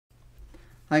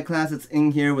Hi class, it's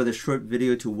in here with a short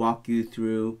video to walk you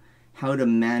through how to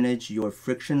manage your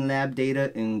friction lab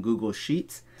data in Google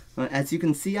Sheets. As you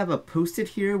can see, I have a post-it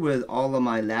here with all of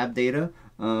my lab data.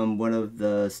 One of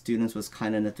the students was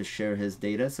kind enough to share his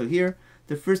data. So here,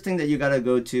 the first thing that you gotta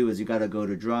go to is you gotta go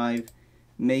to Drive,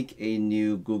 make a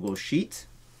new Google Sheet.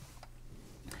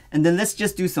 And then let's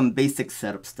just do some basic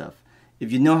setup stuff.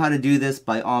 If you know how to do this,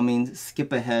 by all means,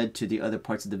 skip ahead to the other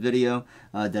parts of the video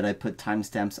that I put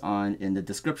timestamps on in the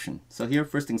description. So here,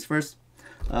 first things first,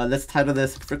 let's title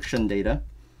this friction data.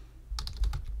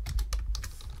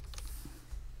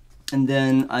 And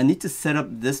then I need to set up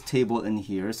this table in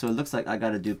here. So it looks like I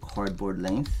got to do cardboard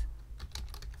length.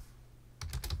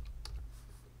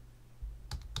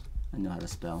 I know how to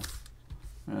spell.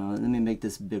 Let me make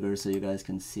this bigger so you guys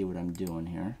can see what I'm doing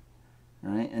here. All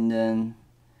right, and then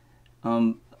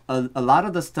a lot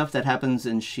of the stuff that happens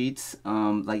in Sheets,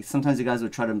 like sometimes you guys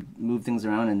would try to move things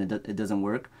around and it doesn't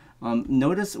work.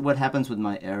 Notice what happens with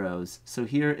my arrows. So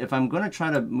here, if I'm going to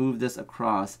try to move this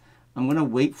across, I'm going to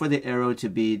wait for the arrow to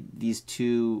be these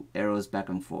two arrows back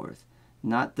and forth,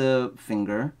 not the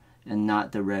finger and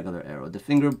not the regular arrow. The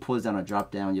finger pulls down a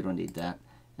drop down, you don't need that.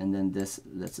 And then this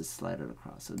lets it slide it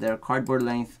across. So there, cardboard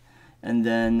length. And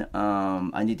then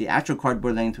I need the actual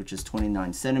cardboard length, which is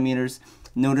 29 centimeters.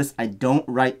 Notice I don't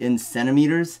write in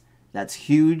centimeters. That's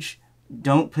huge.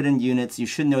 Don't put in units. You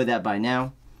should know that by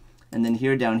now. And then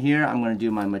here, down here, I'm going to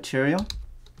do my material.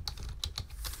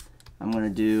 I'm going to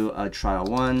do a trial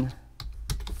 1,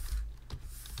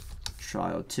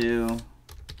 trial 2,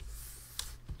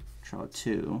 trial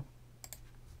 2,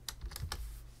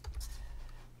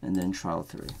 and then trial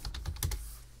 3.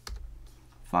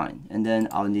 Fine. And then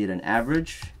I'll need an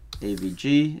average.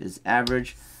 AVG is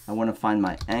average. I want to find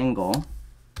my angle.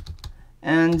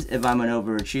 And if I'm an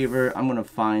overachiever, I'm going to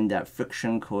find that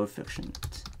friction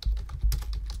coefficient.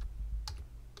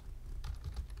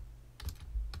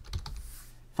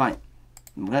 Fine.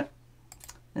 Okay.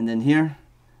 And then here,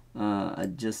 I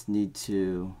just need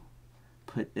to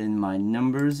put in my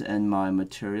numbers and my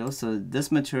material. So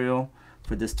this material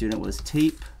for this student was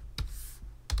tape,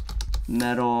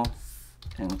 metal,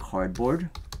 and cardboard.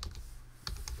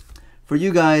 For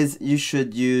you guys, you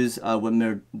should use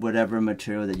whatever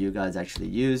material that you guys actually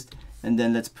used. And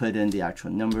then let's put in the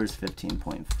actual numbers: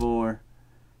 15.4,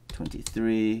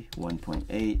 23,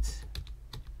 1.8,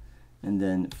 and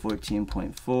then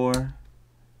 14.4,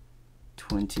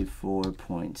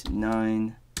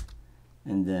 24.9,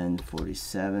 and then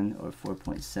 47 or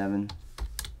 4.7,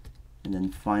 and then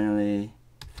finally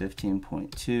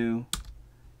 15.2,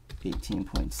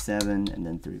 18.7, and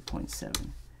then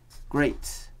 3.7.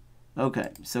 Great. Okay,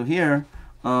 so here,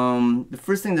 the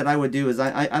first thing that I would do is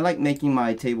I like making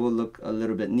my table look a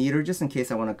little bit neater, just in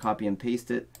case I want to copy and paste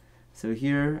it. So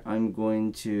here, I'm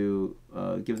going to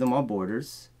give them all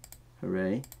borders.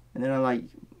 Hooray. And then I like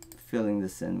filling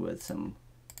this in with some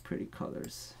pretty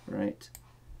colors, right?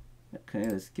 Okay,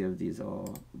 let's give these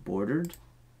all bordered.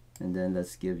 And then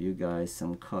let's give you guys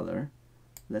some color.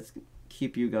 Let's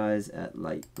keep you guys at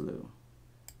light blue.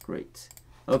 Great.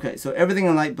 Okay, so everything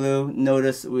in light blue.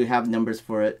 Notice we have numbers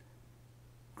for it.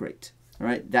 Great. All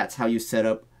right, that's how you set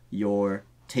up your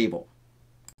table.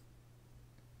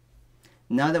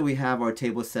 Now that we have our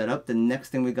table set up, the next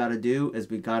thing we got to do is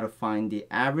we got to find the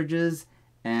averages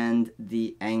and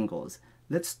the angles.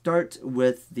 Let's start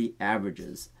with the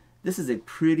averages. This is a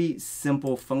pretty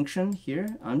simple function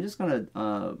here. I'm just going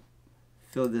to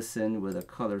fill this in with a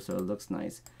color so it looks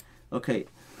nice. Okay,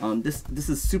 this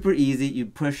is super easy. You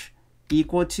push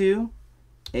equal to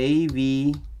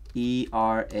AVERAGE.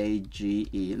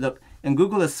 Look, and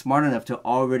Google is smart enough to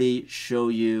already show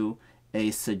you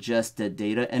a suggested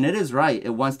data, and it is right.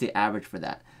 It wants the average for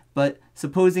that. But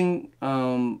supposing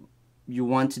you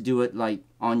want to do it like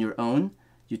on your own,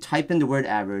 you type in the word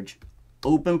average,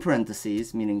 open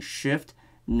parentheses, meaning shift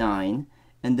 9,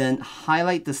 and then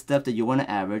highlight the stuff that you want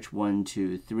to average, 1,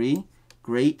 2, 3.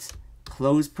 Great.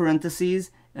 Close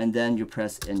parentheses, and then you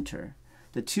press enter.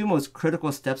 The two most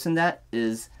critical steps in that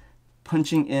is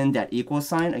punching in that equal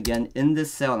sign. Again, in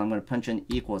this cell, I'm going to punch in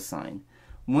equal sign.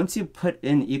 Once you put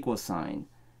in equal sign,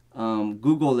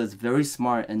 Google is very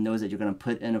smart and knows that you're going to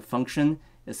put in a function.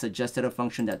 It suggested a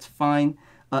function, that's fine.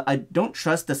 I don't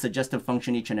trust the suggested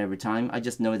function each and every time. I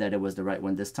just know that it was the right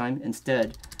one this time.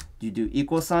 Instead, you do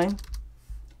equal sign,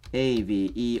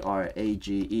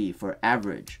 AVERAGE for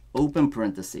average, open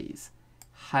parentheses.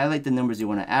 Highlight the numbers you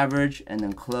want to average, and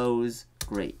then close.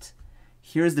 Great.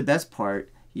 Here's the best part.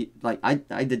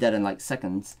 I did that in like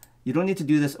seconds. You don't need to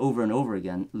do this over and over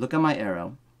again. Look at my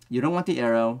arrow. You don't want the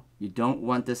arrow. You don't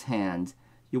want this hand.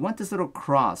 you want this little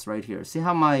cross right here. See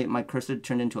how my cursor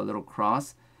turned into a little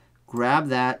cross? Grab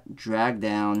that, drag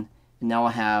down, and now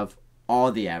I have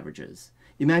all the averages.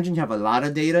 Imagine you have a lot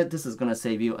of data. This is going to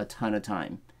save you a ton of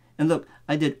time. And look,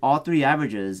 I did all 3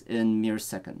 averages in mere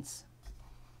seconds.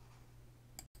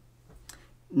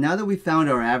 Now that we found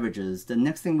our averages, the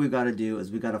next thing we got to do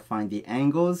is we got to find the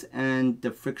angles and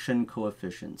the friction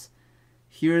coefficients.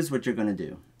 Here's what you're going to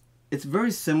do. It's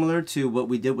very similar to what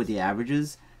we did with the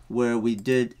averages, where we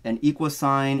did an equal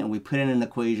sign and we put in an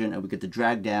equation and we get to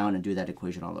drag down and do that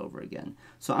equation all over again.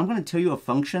 So I'm going to tell you a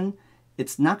function.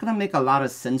 It's not going to make a lot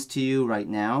of sense to you right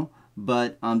now,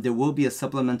 but there will be a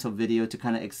supplemental video to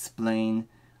kind of explain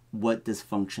what this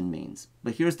function means.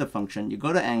 But here's the function. You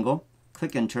go to angle,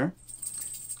 click enter,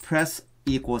 press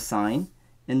equal sign,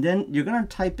 and then you're going to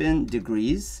type in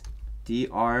degrees,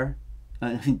 D-E-G-R-E-E-S,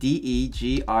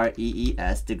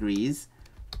 degrees,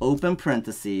 open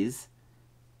parentheses,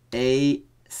 a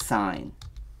sign,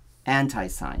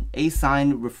 anti-sign. A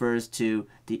sign refers to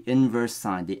the inverse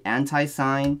sign, the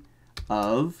anti-sign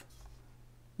of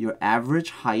your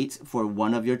average height for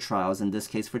one of your trials, in this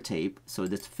case for tape. So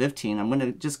this 15, I'm going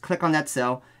to just click on that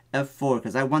cell, F4,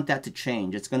 because I want that to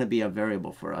change. It's going to be a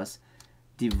variable for us.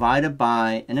 Divided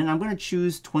by, and then I'm going to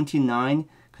choose 29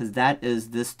 because that is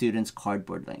this student's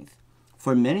cardboard length.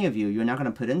 For many of you, you're not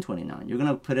going to put in 29. You're going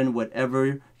to put in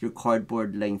whatever your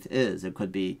cardboard length is. It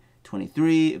could be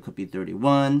 23, it could be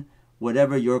 31,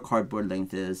 whatever your cardboard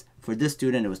length is. For this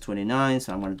student, it was 29,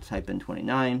 so I'm going to type in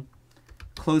 29.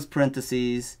 Close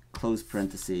parentheses,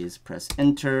 press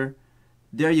enter.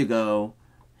 There you go.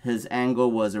 His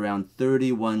angle was around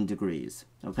 31 degrees.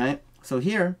 Okay, so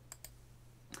here,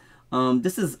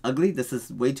 this is ugly. This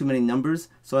is way too many numbers.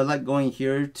 So I like going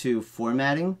here to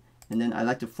formatting, and then I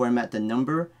like to format the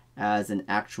number as an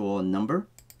actual number.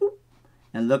 Boop.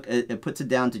 And look, it puts it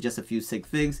down to just a few sig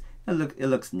figs. And look, it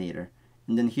looks neater.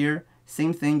 And then here,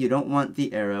 same thing. You don't want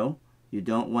the arrow. You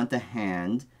don't want the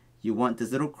hand. You want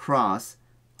this little cross.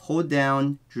 Hold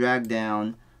down, drag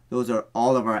down. Those are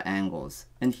all of our angles.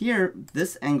 And here,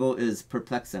 this angle is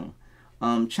perplexing.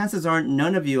 Chances are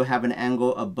none of you have an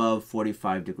angle above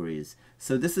 45 degrees.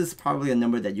 So this is probably a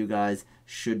number that you guys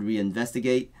should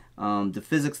reinvestigate. The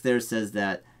physics there says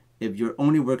that if you're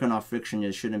only working off friction,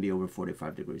 it shouldn't be over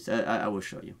 45 degrees. I will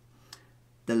show you.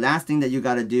 The last thing that you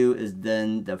got to do is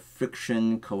then the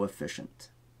friction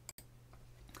coefficient.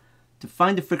 To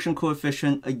find the friction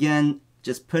coefficient, again,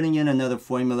 just putting in another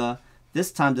formula.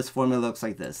 This time this formula looks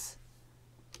like this.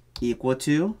 Equal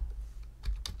to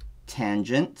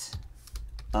tangent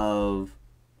of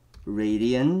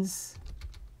radians.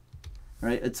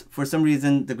 Right? It's for some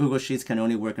reason the Google Sheets can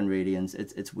only work in radians.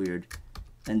 It's weird.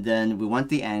 And then we want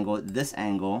the angle, this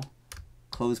angle,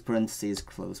 close parentheses,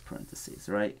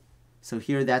 right? So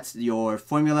here that's your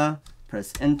formula.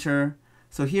 Press enter.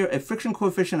 So here a friction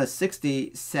coefficient of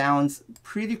 60 sounds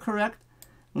pretty correct.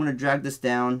 I'm going to drag this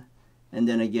down and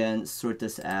then again sort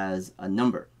this as a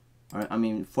number. Or I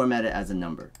mean format it as a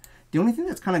number. The only thing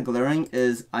that's kind of glaring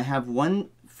is I have one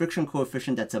friction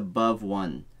coefficient that's above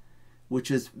 1, which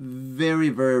is very,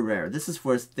 very rare. This is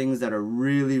for things that are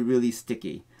really, really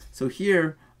sticky. So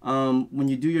here, when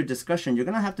you do your discussion, you're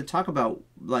going to have to talk about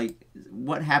like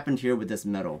what happened here with this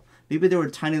metal. Maybe there were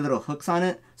tiny little hooks on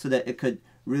it so that it could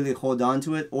really hold on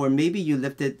to it, or maybe you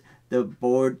lifted the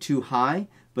board too high.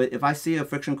 But if I see a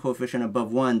friction coefficient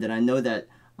above 1, then I know that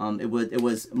it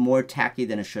was more tacky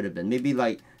than it should have been. Maybe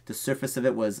like the surface of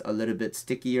it was a little bit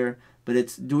stickier, but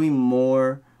it's doing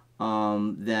more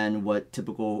than what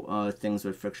typical things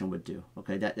with friction would do.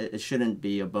 Okay, that it shouldn't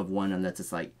be above 1 unless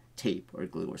it's like tape or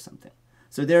glue or something.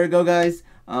 So there you go, guys.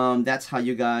 That's how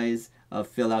you guys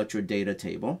fill out your data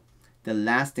table. The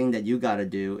last thing that you got to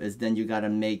do is then you got to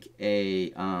make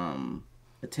a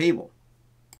table.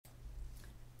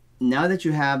 Now that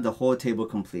you have the whole table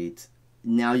complete,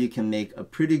 now you can make a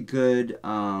pretty good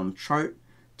chart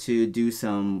to do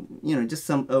some, just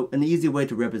an easy way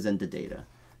to represent the data.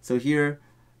 So here,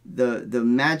 the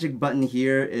magic button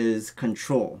here is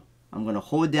control. I'm going to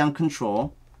hold down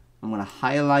control. I'm going to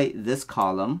highlight this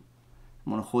column.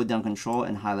 I'm going to hold down control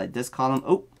and highlight this column.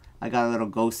 Oh, I got a little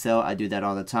ghost cell. I do that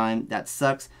all the time. That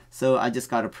sucks. So I just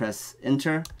got to press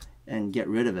enter and get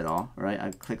rid of it all. Right?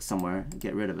 I click somewhere,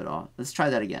 get rid of it all. Let's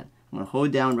try that again. I'm going to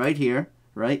hold down right here,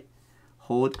 right?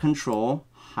 Hold control,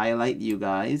 highlight you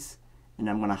guys, and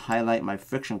I'm going to highlight my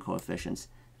friction coefficients.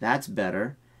 That's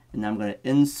better. And I'm going to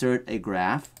insert a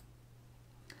graph.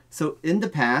 So in the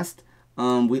past,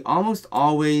 we almost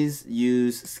always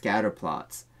use scatter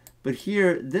plots. But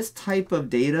here, this type of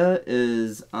data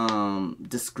is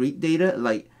discrete data.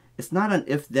 Like, it's not an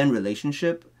if-then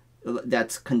relationship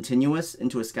that's continuous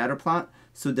into a scatter plot.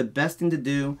 So the best thing to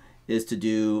do is to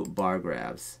do bar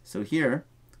graphs. So here,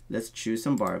 let's choose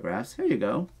some bar graphs. Here you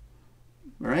go.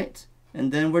 All right,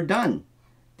 and then we're done.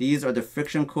 These are the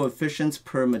friction coefficients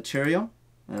per material.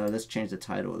 Let's change the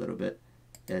title a little bit.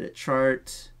 Edit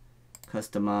chart,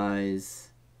 customize,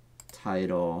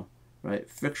 title, right?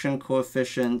 Friction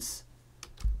coefficients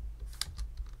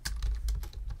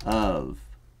of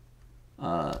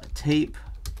tape,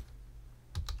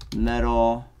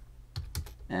 metal,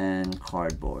 and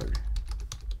cardboard.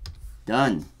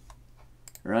 Done.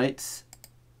 Right?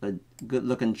 A good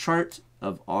looking chart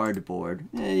of cardboard.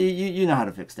 You know how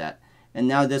to fix that. And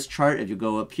now this chart, if you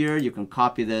go up here, you can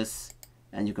copy this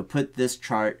and you can put this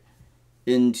chart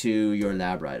into your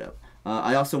lab write-up.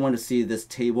 I also want to see this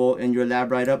table in your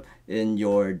lab write-up in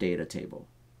your data table.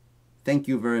 Thank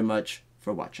you very much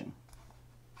for watching.